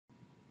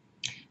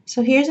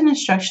So here's an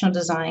instructional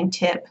design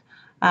tip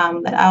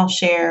that I'll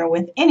share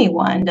with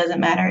anyone. Doesn't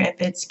matter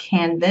if it's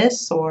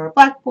Canvas or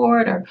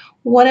Blackboard or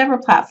whatever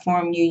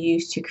platform you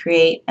use to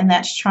create, and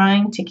that's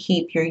trying to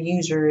keep your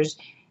users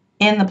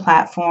in the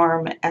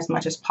platform as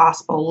much as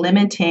possible,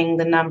 limiting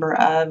the number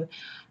of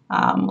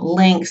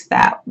links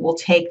that will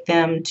take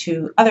them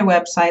to other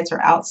websites or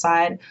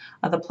outside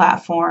of the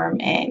platform.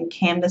 And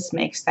Canvas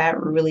makes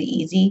that really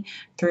easy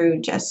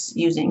through just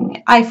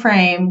using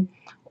iFrame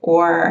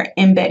or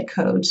embed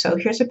code. So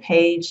here's a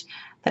page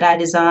that I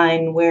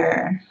designed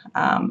where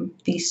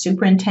these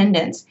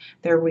superintendents,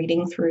 they're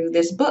reading through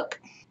this book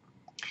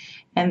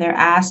and they're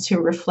asked to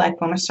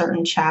reflect on a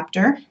certain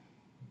chapter.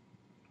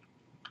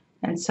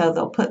 And so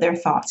they'll put their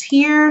thoughts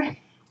here.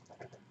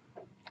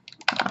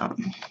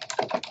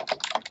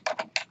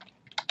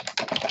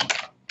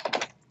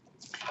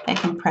 They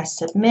can press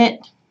submit,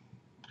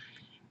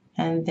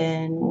 and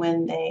then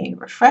when they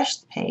refresh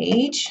the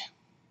page,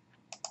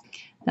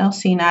 they'll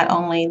see not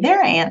only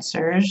their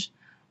answers,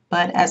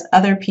 but as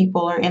other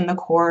people are in the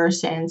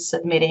course and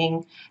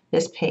submitting,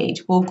 this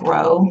page will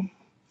grow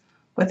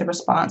with the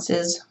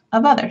responses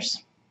of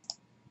others.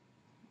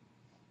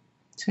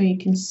 So you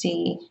can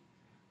see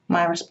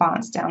my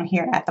response down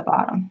here at the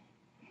bottom.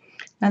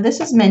 Now this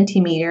is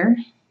Mentimeter,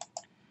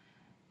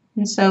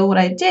 and so what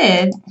I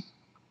did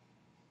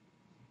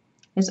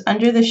is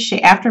under the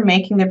after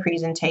making the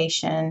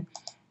presentation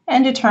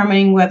and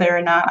determining whether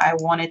or not I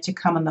wanted to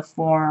come in the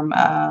form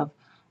of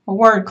a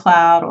word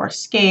cloud or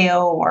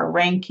scale or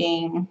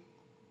ranking,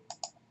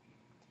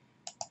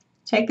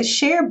 take the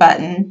share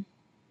button,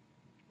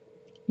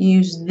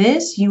 use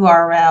this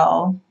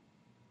URL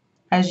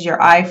as your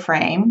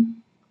iFrame,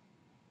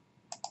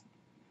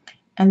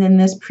 and then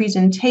this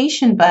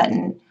presentation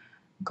button,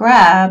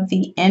 grab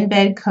the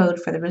embed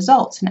code for the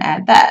results and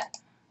add that.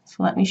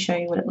 So let me show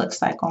you what it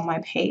looks like on my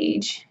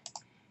page.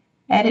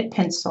 Edit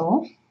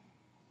pencil.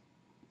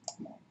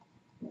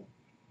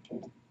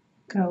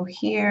 Go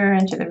here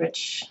into the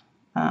rich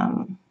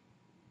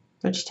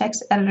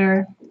text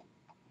editor.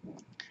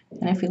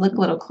 And if you look a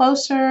little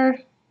closer,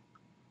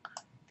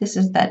 this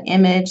is that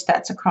image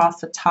that's across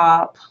the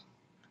top.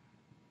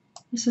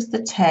 This is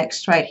the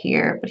text right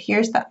here, but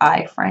here's the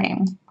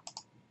iFrame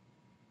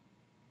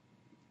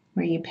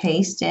where you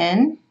paste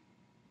in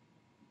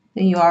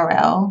the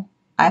URL.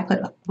 I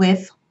put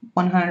with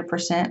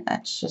 100%.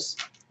 That's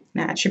just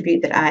an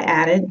attribute that I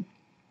added.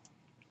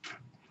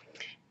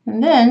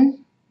 And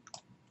then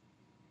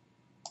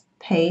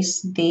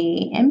paste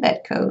the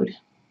embed code.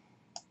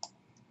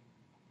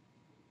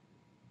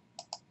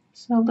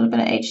 So a little bit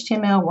of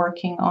HTML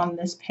working on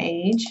this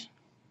page.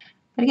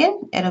 But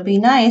again, it'll be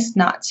nice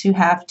not to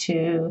have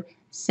to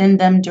send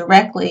them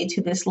directly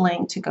to this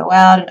link to go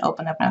out and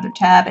open up another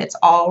tab. It's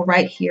all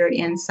right here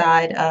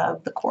inside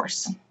of the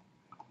course.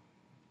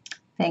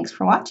 Thanks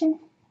for watching.